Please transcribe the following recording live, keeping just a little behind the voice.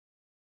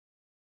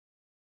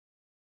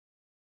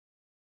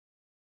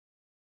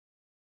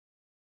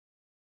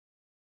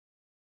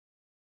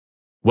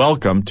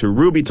Welcome to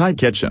Ruby Type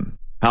Kitchen.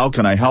 How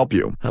can I help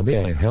you? How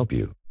may I help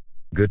you?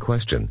 Good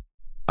question.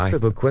 I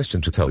have a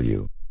question to tell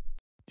you.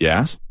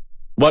 Yes?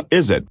 What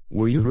is it?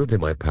 Were you rude to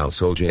my pal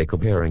Soul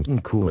Jacob Harrington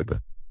Coolib?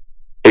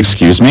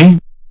 Excuse me?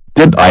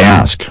 Did I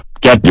ask?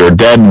 Get your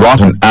dead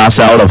rotten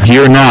ass out of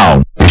here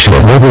now! You should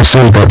have never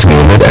said that to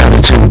me in that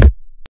attitude.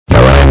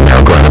 Now I am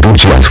now gonna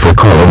beat you out for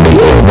calling me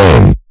old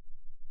name.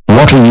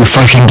 What are you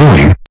fucking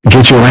doing?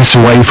 Get your ass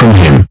away from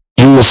him.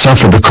 You will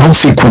suffer the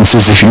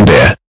consequences if you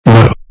dare.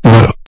 No,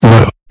 no,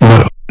 no,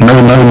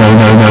 no, no, no, no,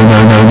 no, no,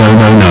 no, no, no,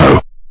 no,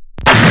 no.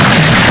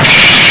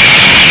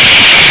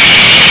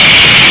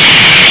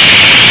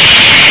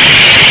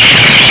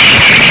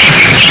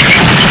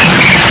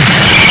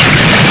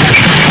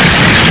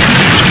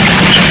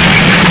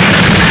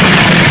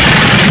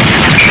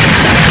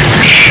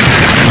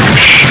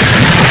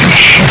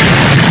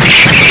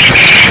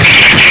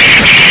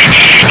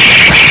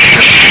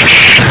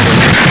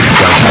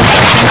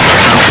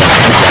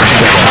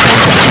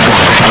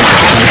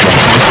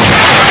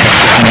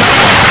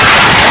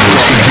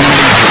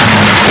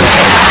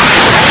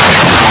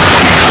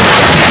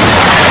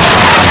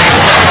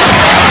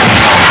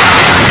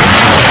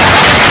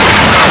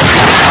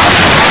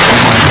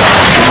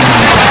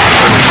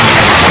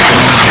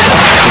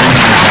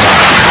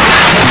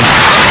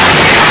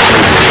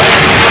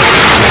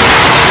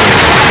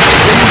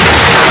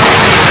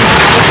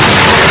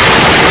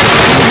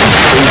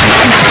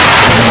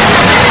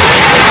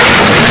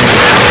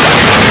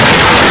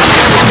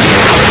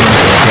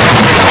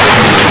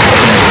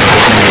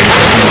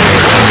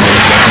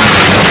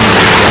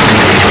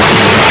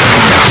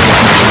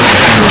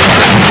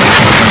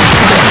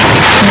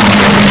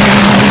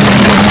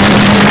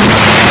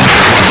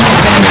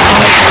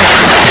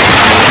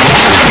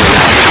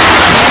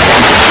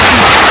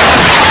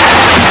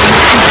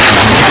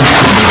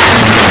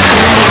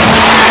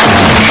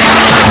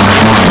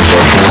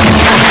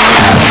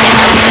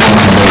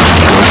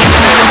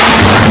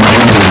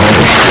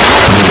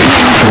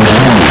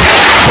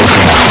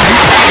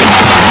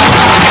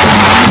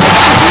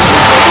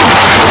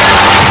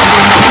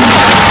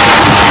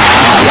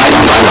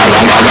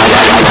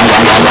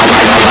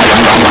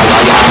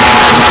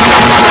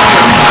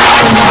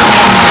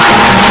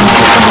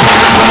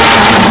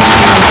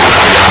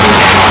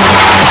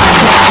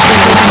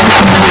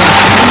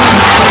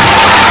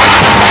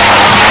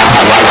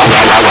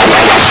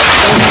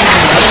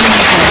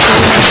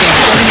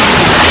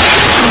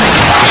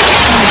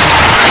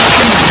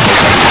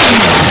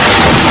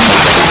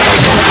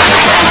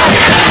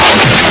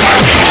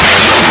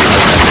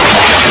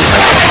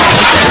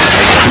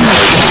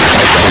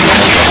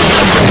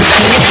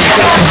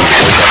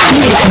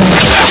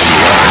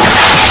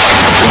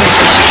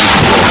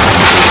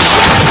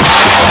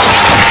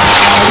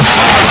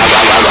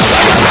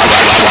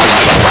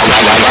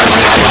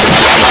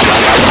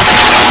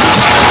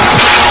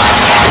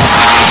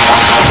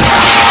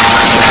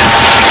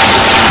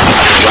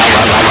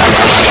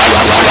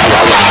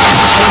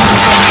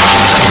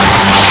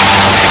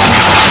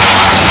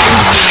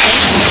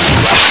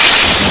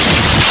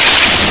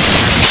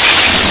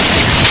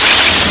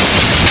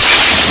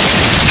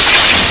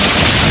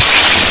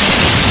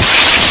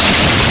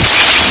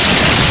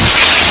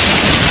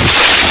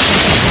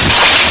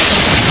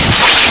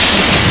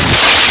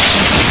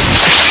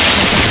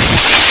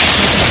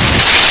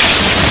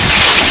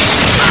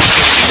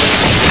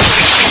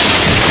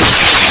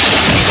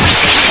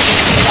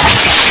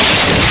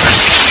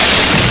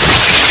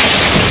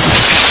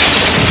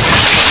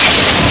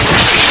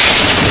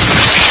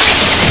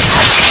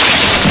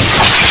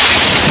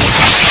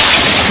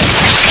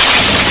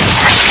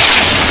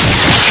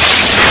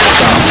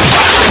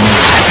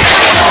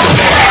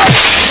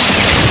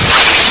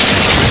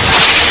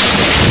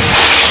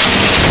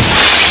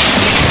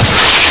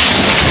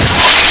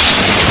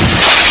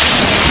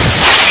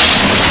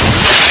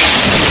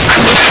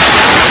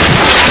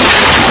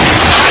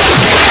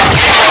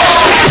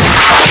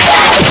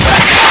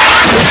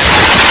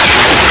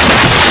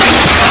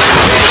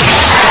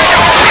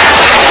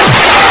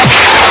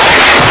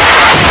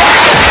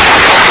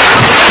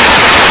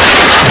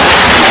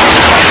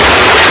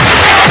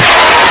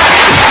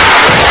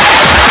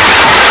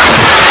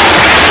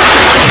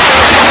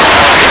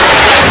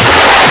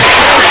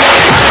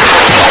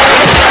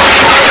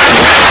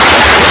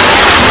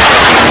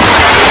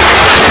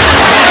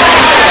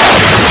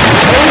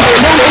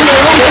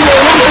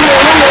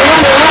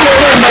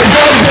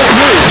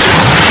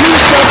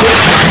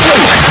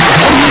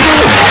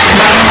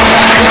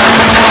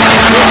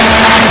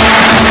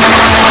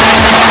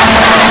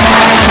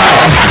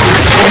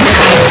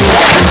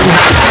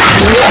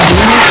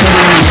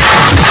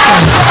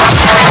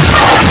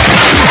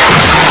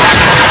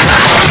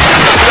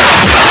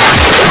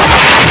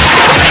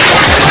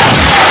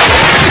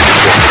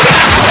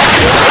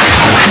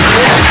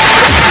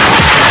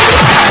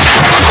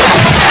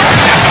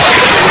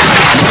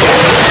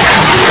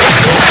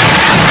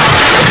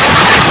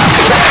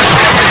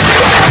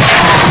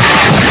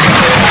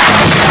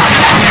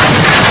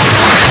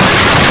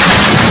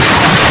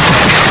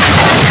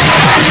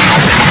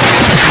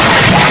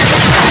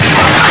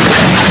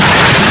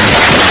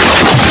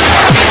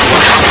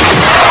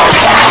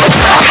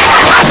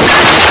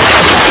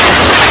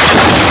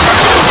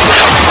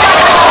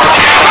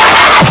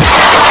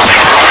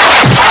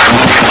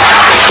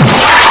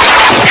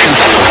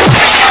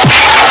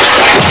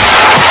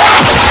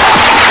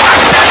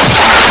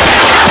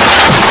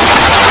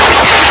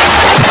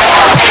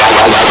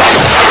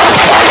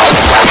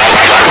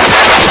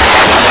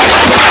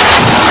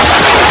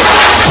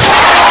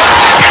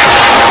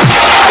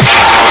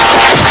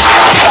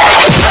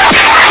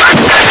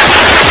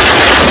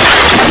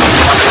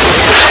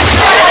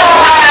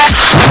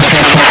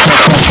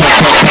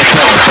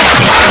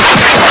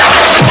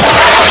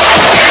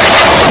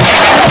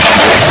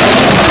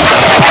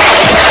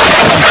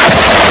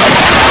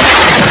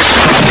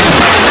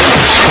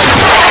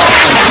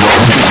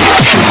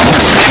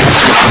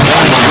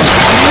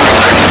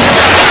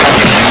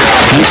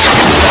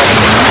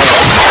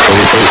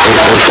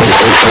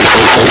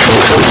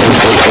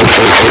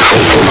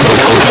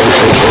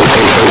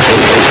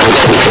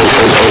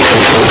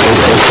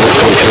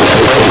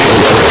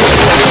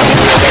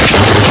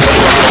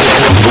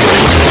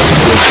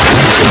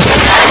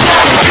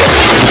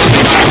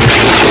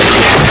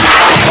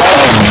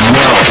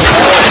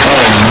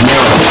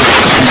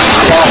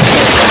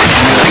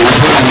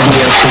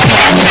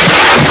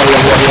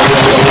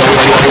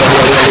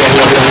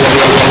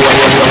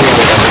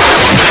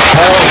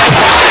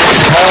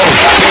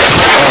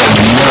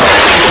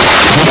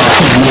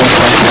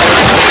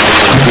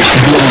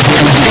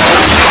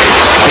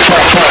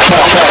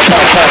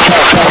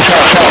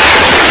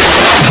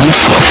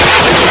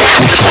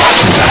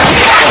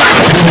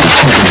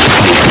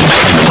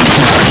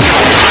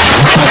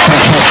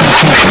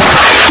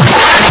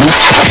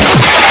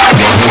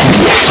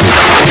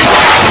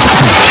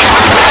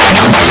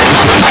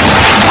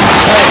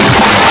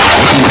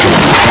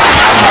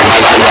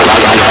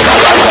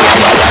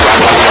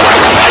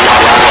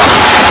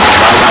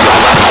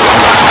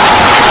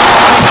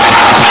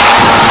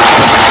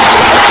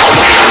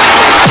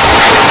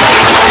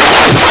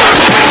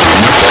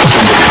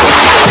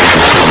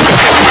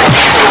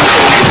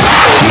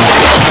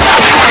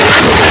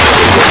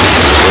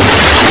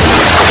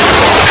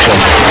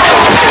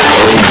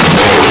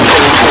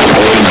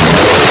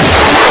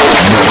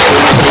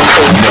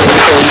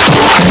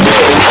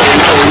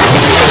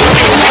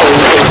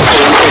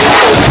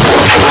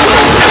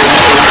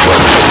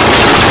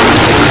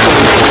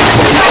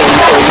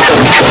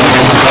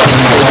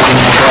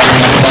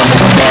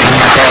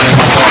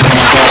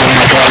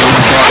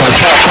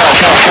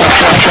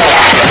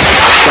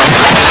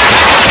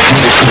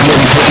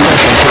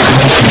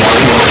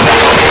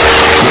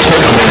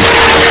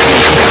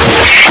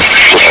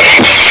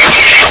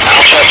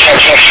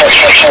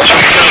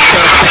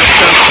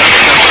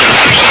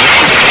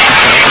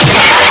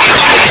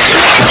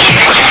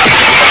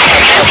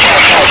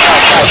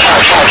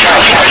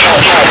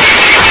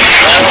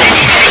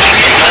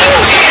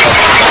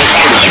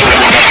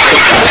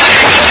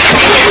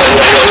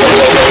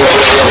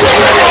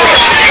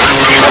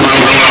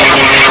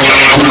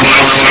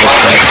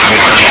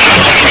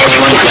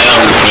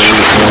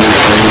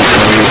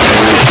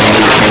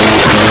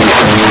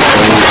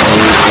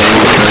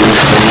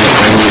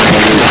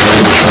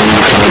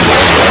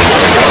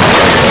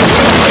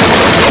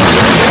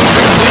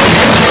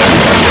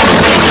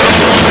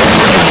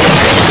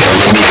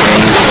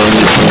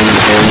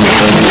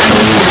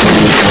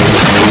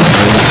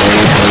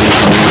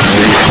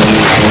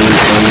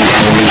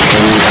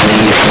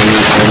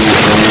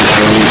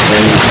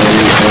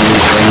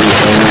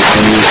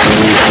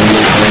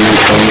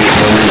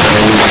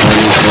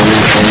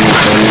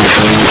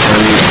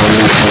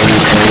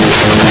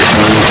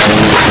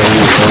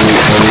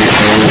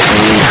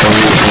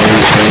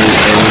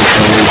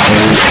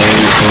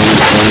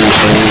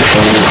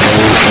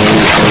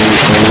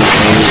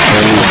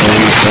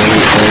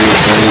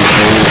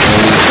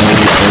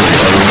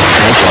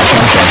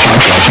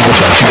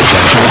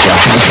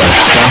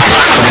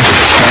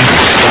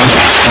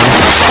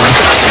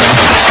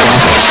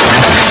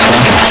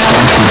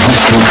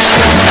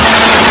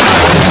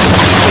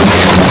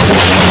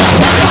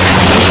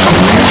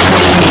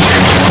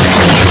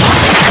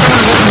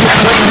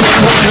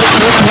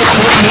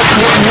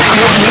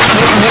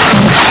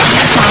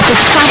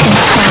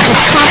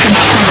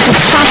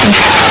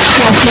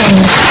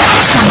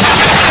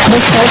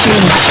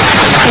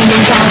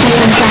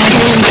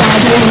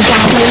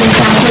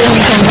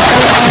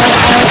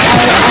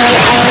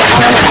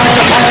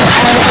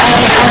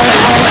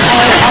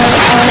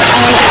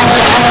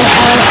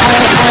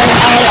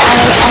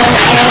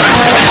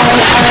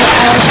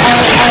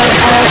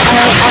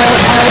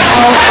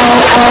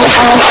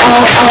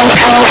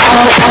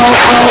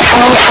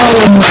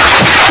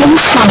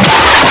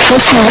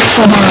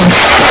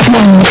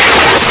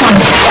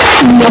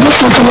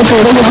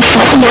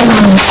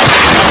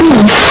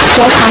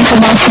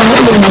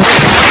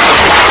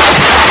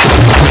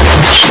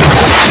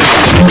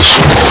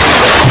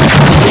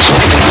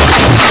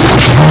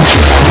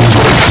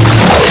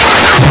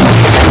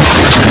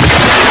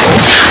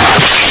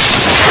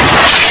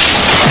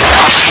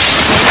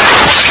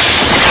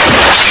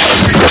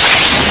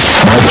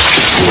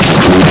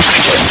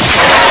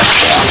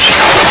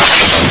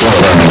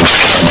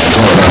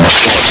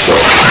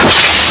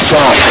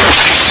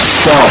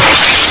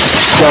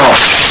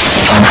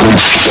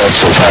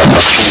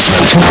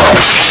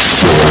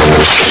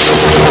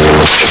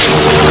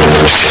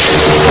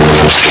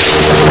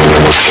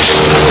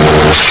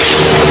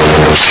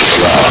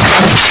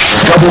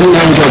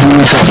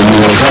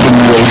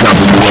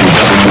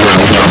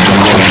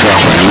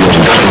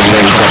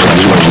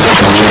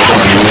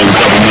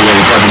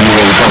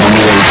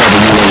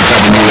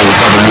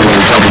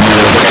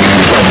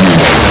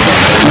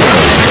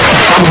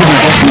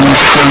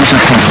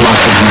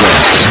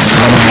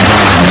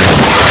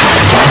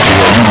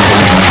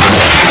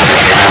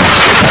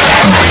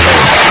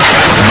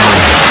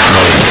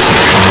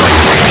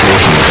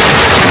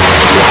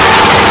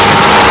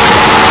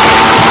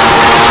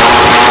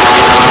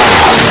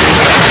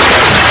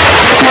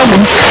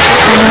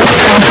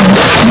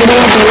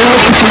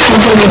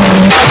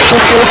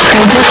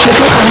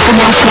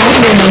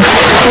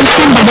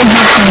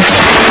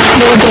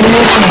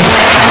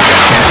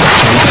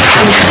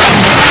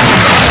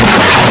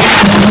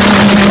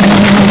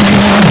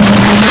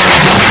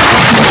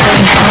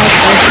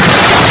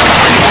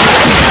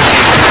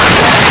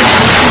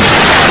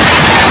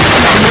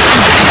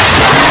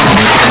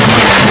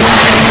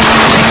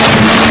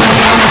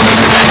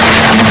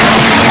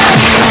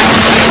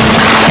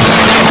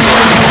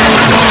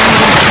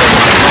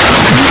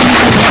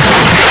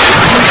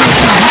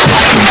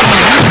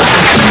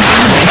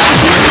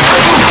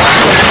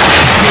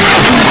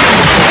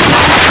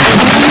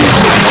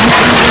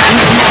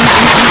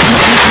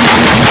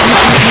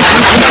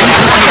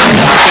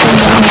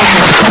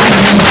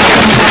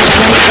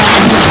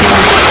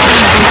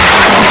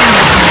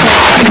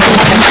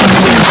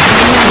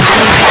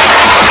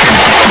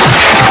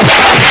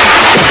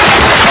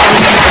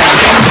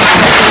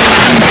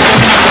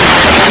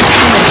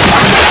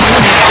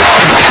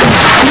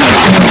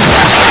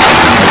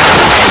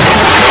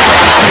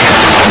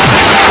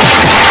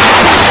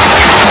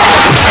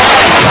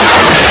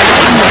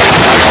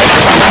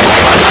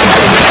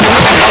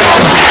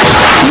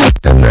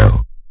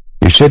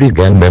 Shitty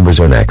gang members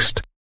are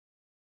next.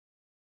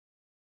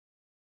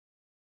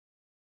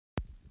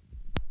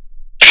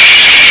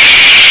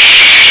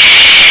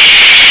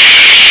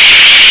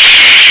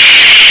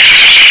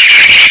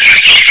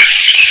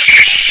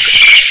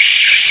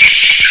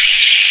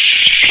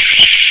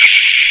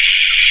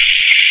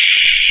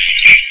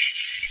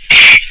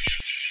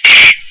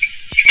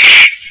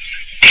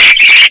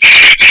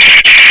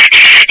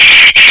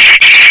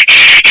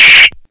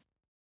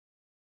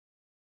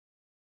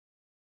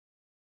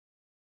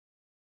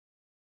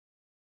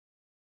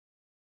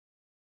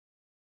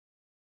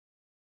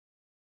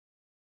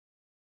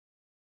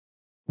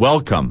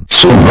 Welcome.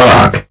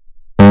 Subvak.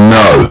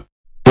 No.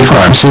 If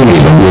I'm seeing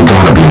them, you're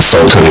gonna be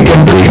assaulted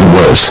again, but even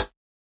worse.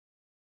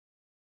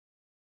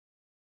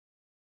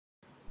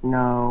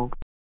 No.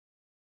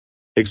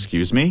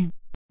 Excuse me?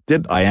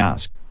 Did I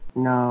ask?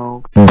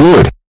 No.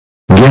 Good.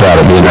 Get out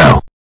of here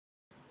now.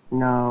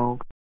 No.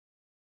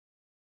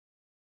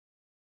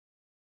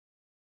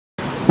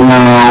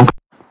 No.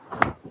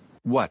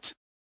 What?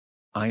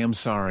 I am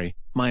sorry,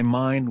 my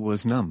mind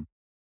was numb.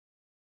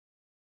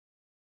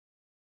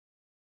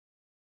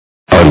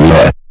 Oh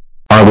yeah.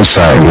 I was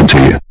saying it to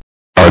you.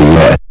 Oh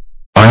yeah.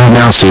 I am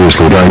now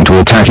seriously going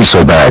to attack you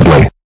so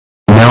badly.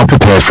 Now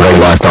prepare for a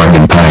lifetime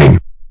in pain.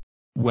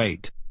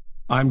 Wait.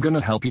 I'm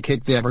gonna help you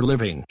kick the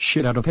ever-living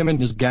shit out of him and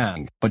his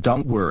gang, but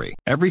don't worry,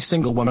 every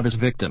single one of his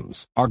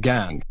victims, our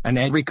gang, and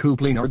every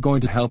Kooplin are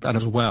going to help out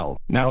as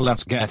well. Now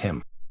let's get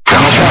him.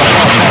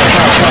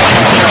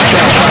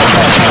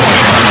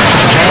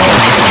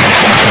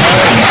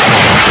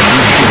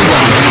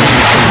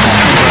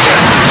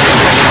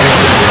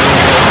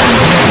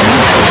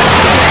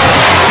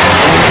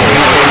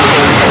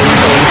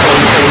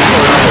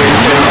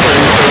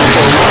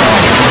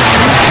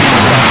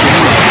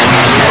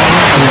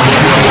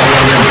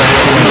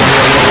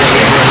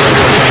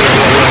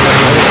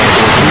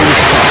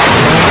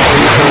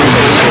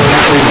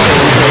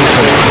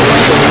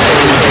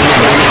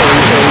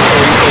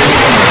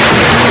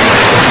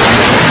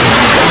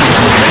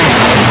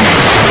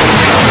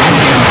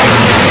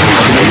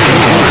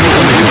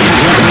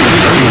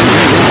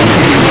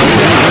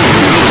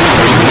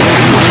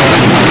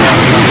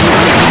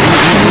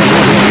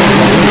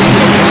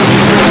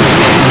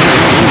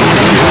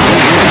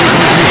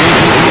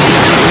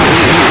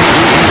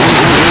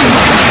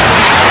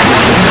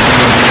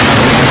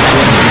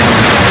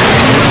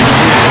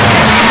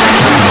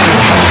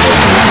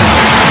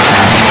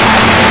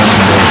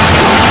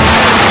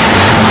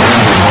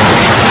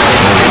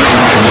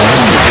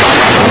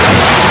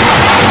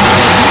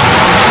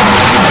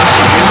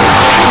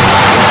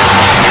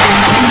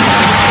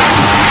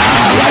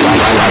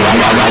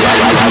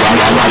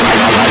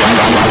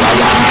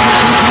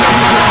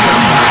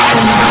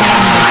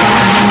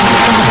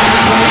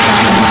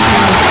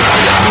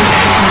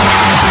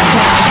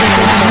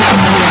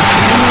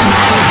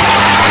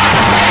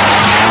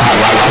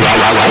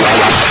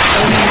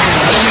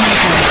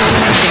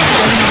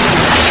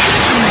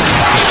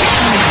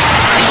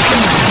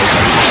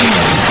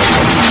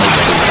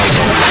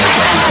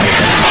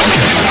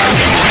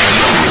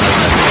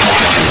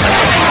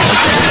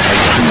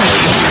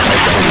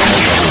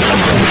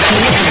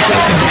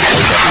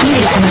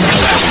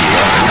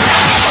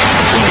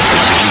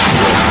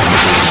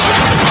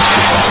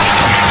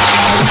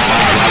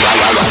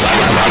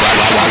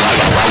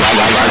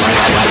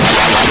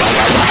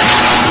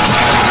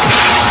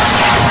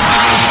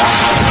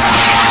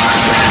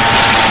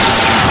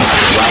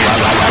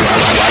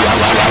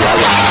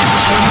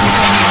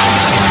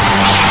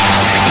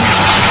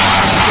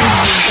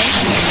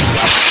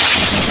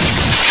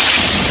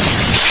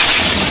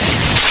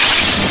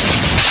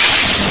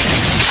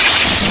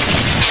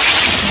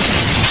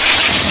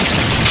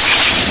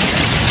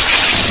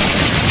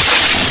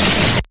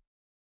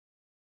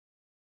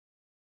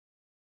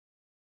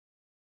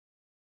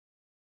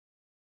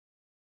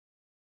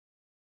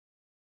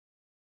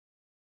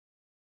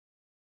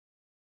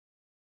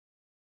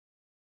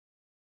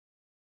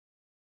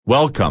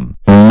 Welcome.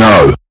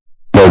 No.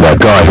 You're that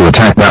guy who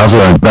attacked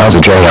Bowser and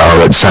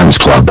BMKJR at Sam's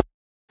Club.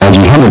 And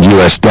you hunted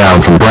US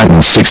down from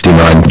Brighton's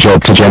 69th job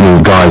to Jenny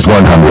Guy's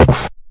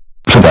 100th.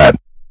 For that,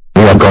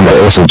 we are gonna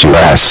assault your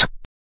ass.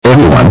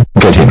 Everyone,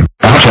 get him.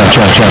 Stop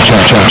it.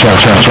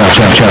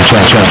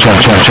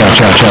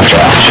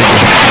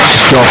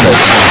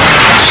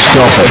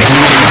 Stop it.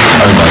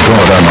 Oh my god,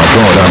 oh my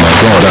god, oh my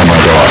god, oh my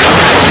god.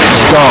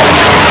 Stop.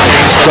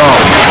 Stop.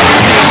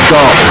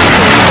 Stop.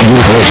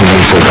 You're hurting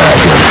me so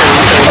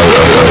badly.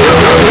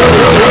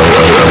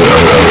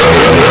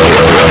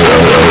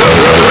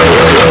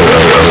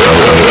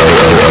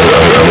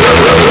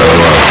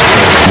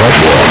 What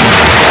war?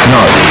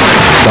 No.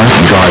 Don't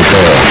you guys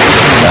there.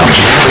 Ouch.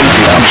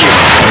 Ouch.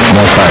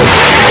 My face.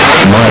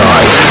 My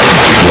eyes.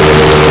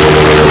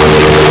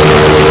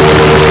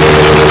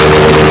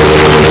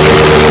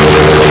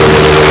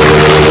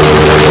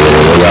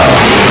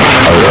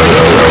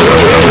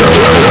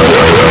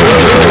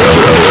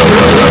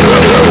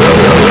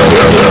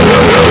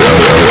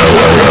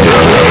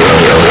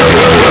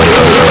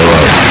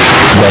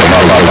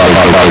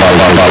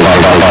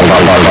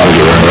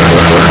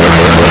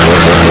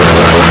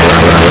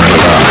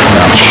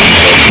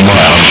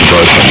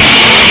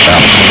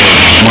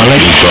 My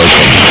leg is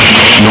broken.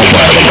 Not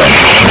my other leg.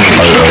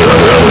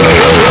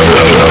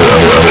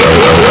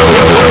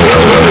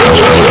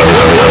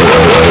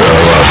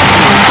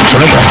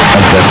 Forever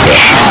and better.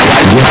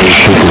 Yet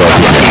these people are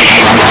here.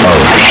 Oh,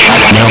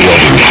 now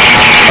what?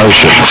 Oh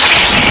shit.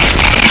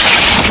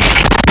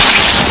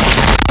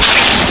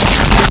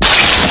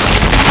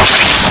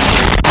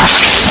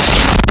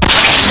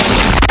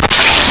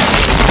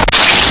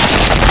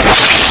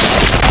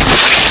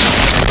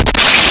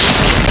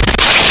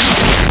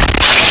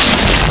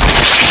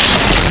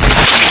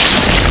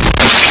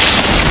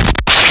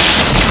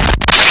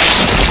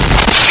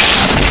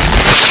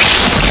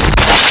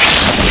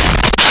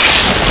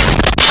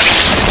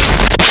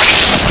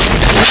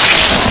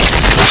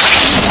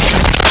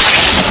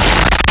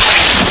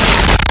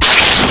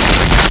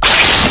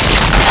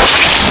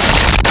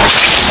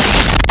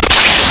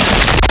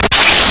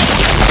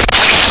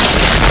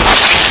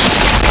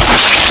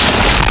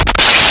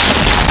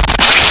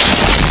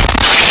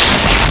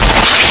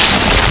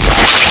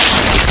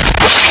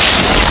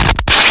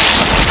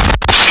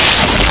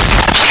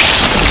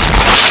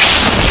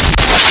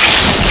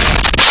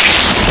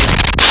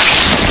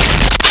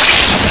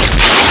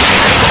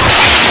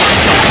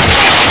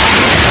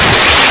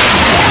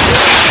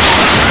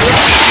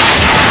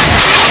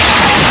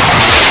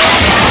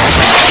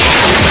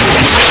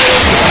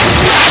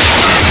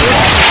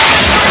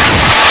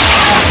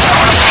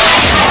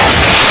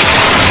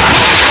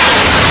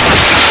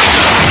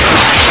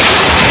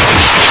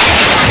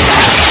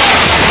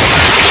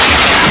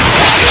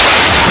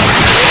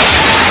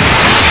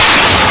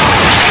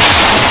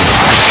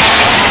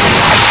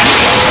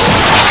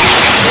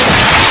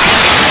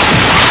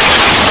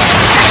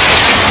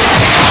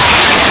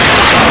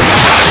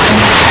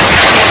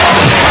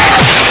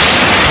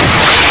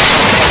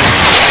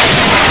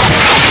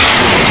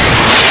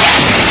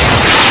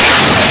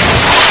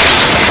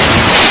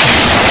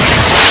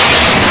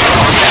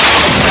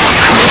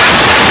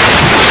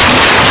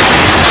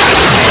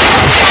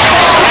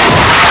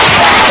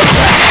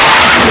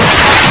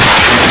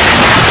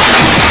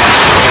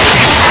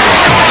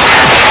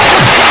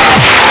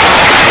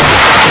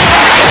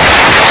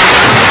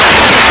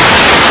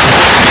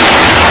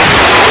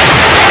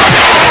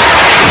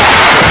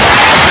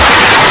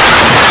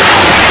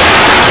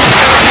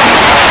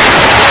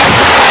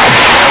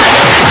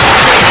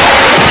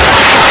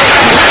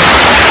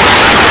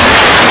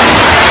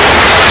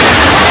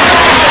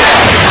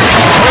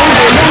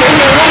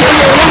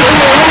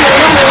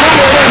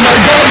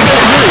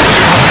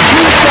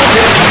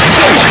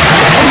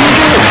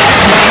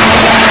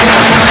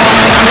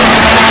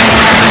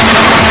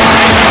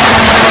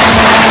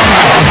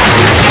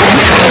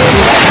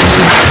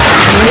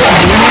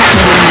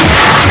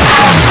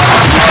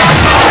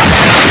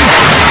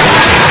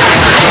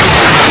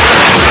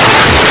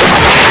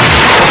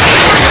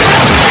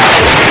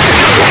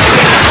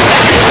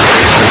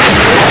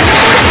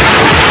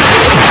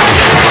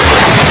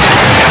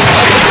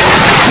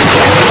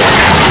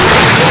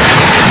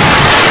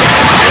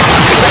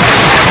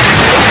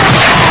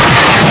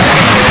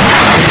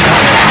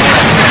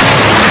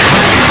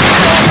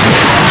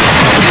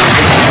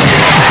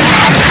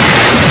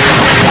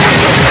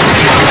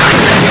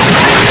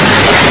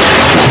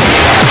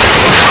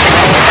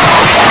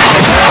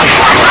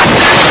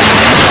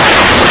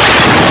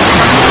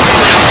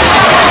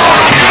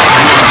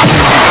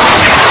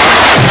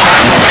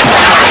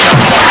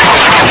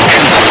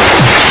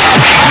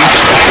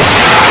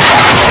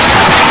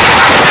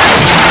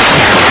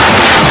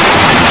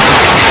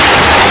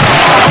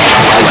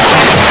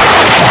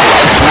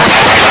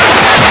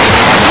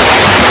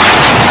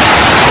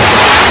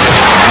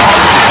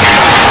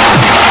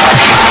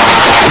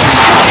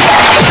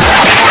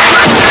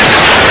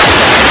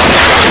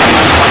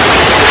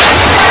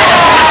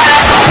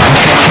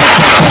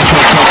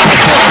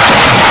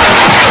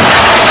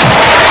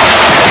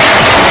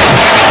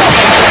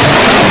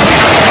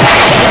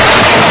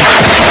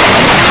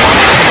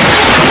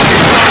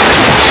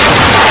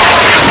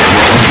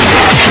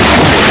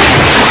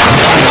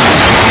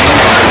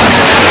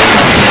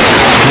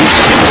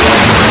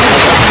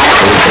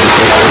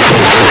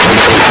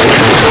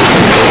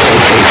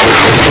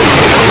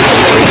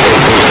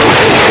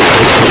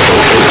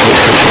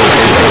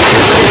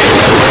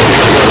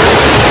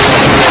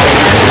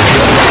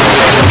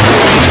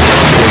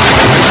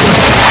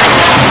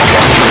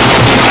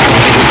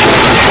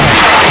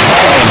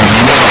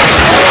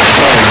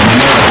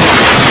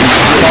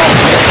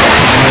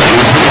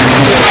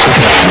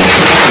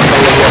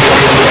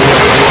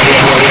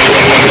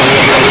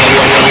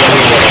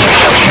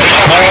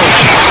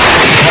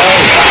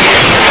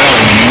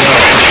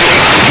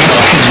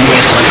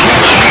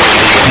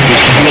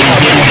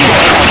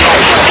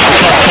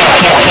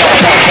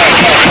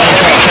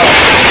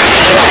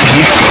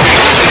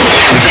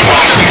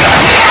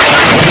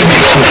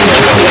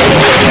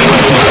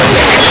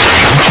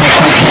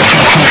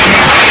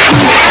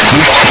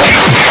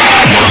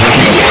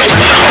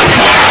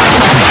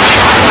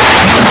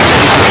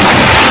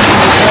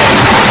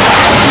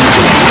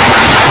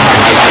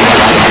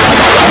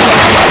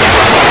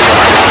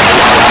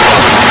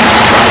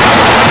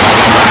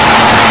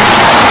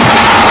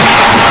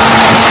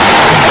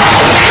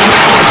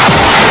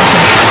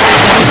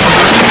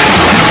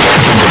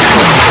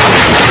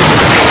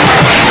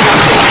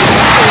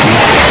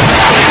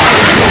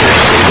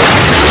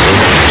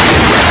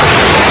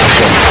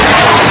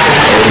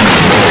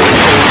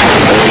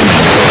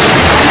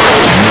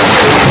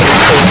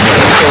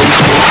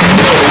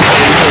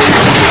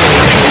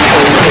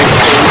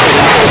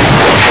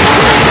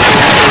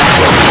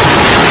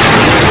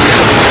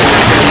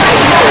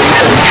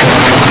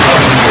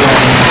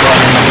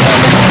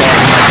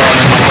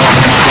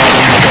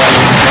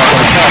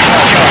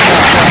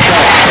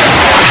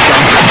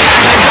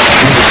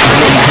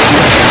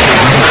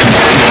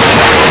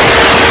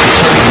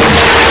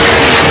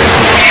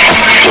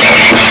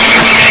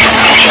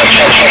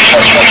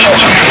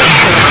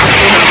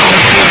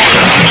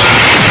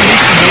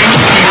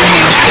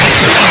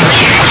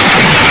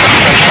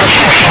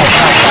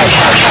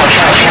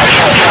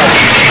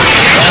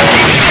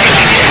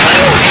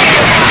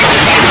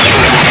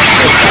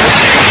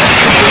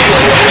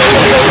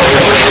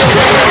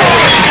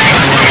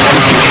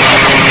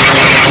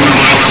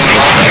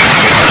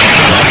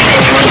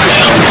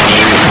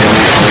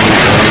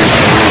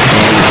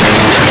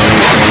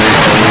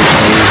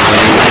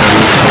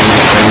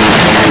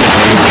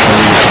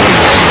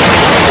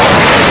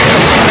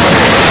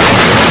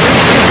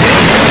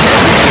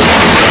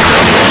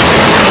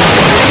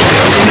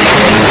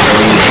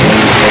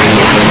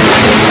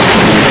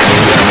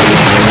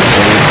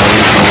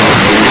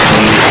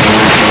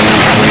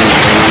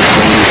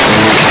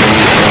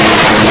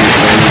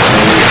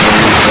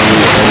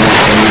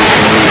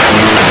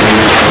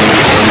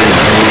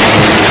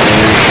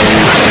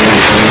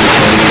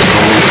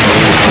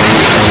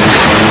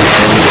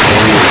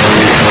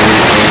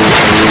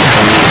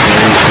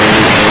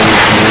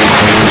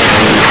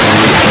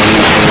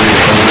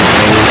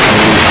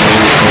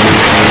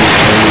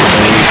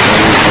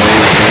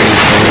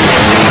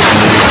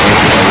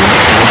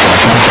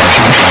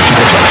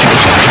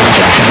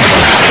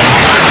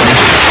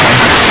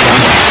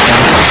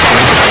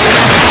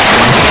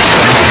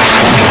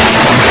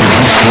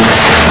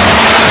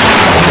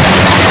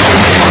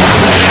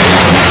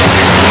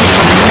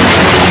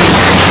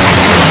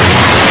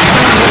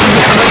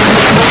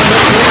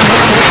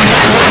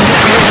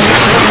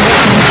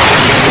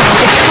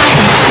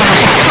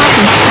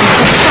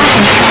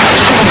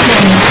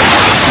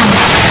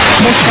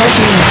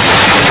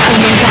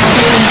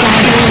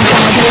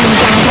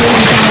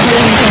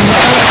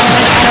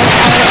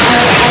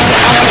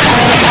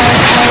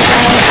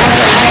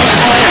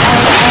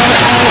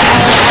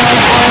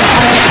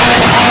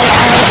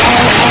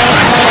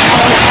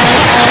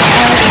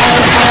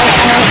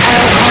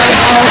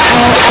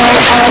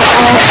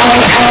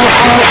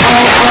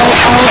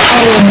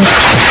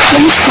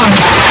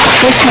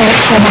 Let's hear it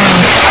for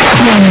now.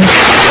 1.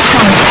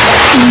 Start.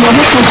 You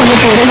never take a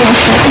data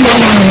workshop in your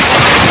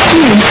life.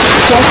 2.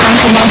 Get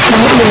onto last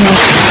night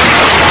lyric.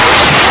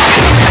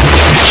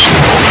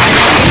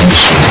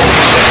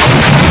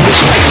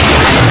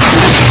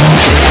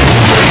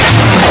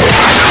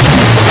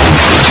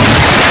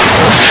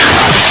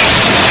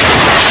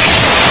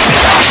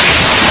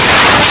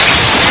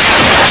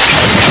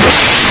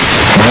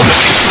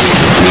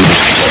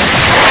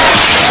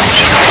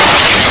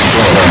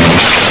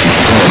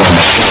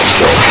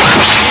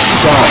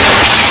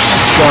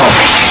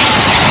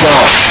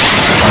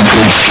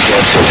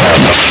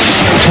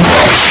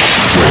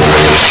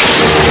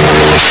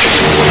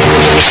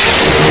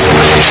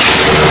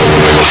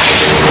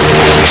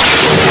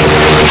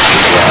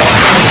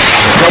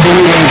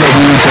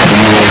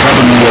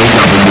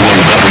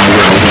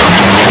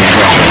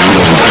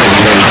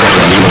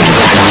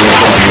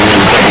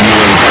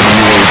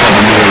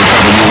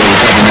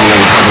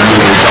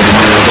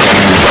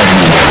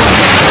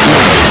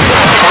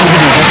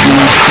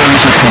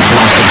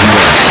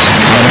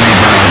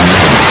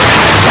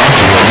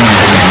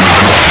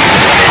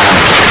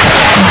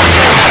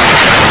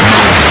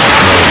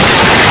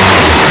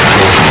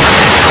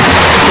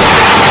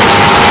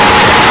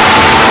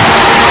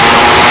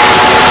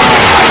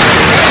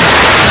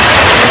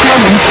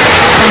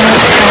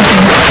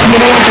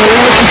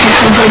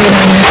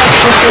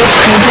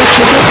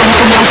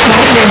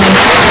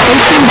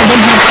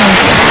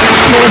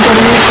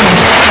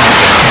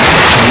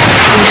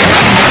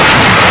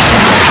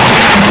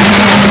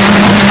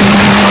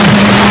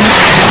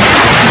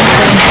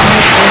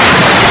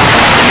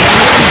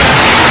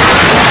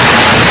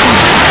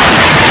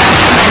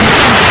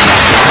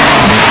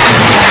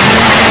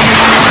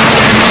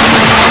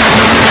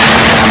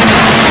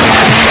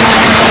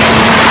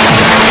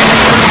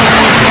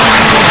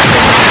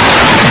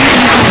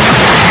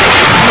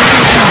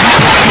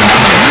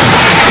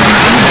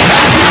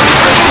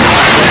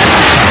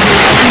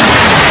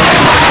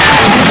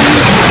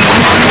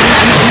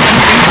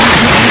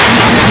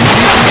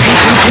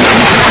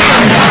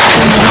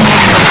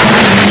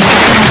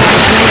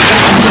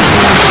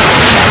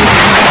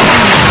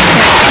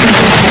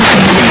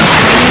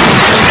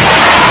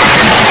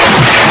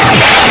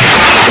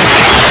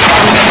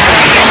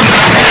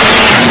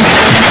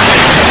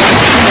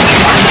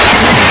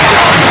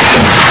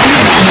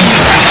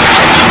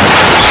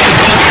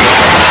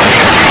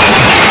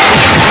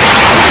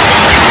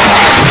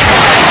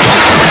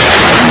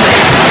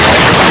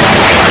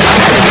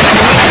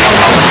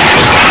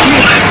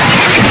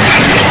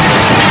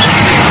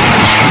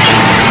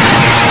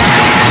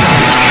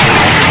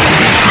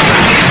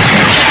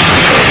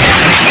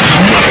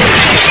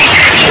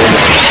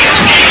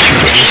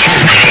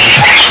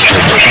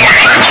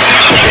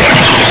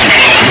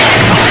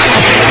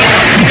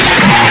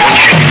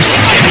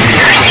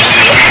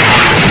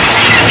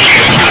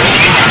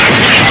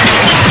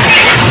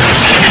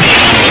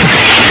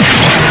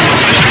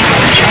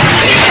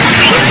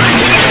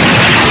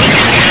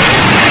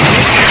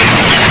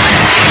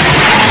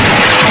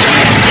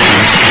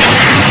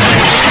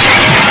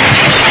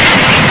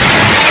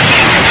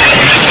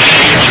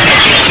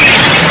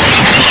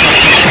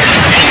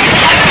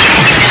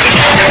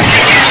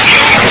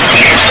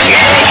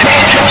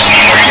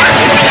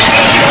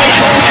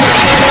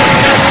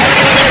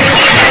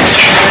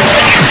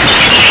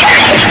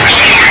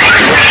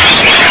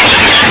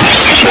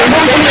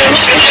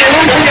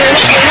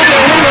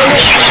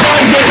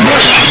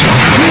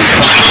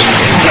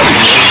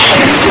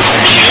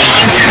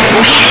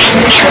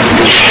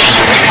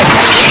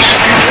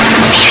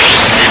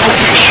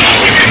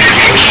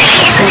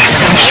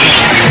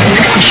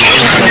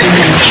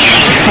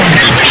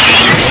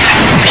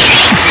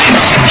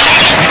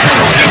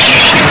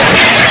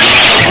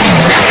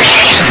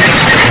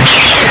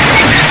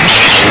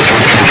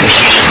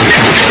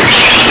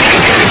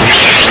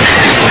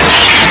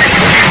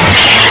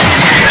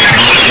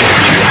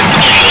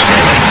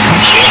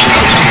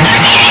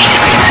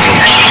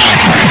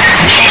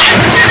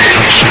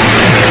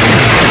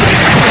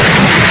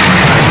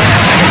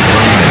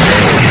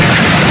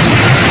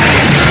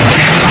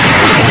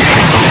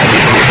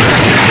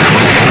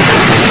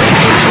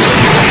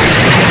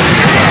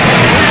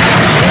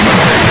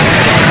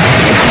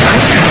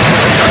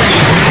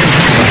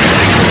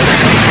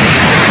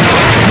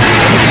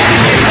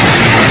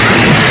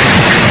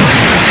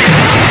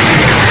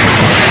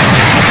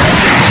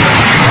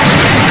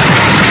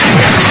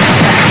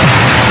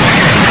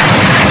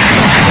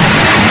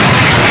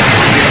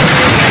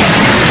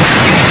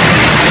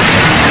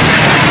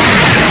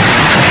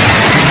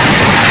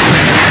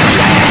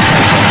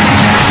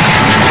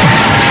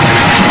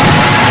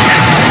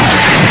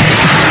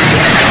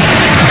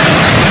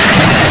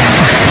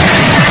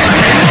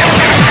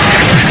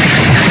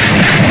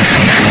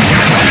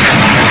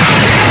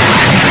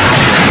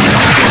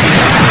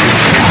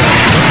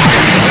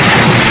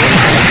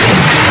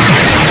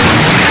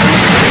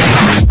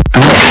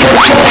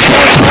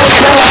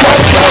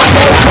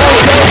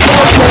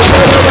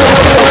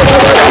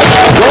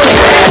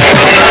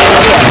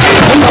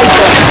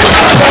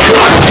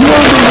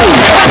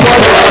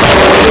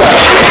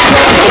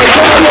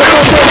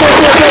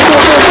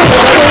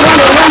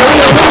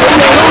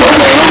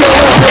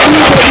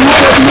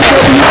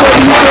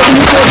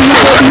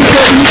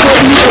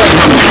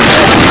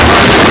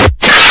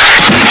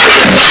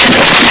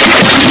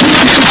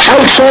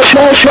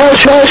 Oh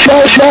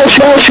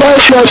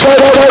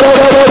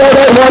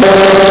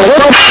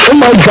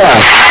my God!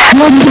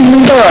 What do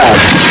you got?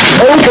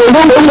 Okay,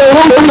 oh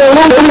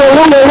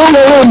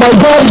my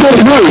God, get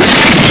me!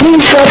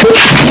 Please stop it!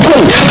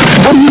 Wait,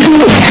 what are you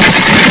doing?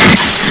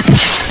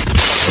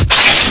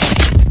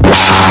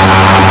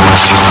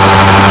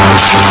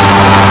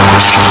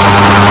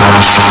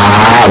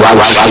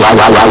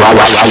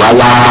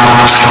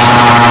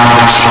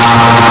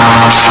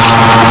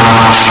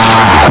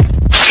 Wow.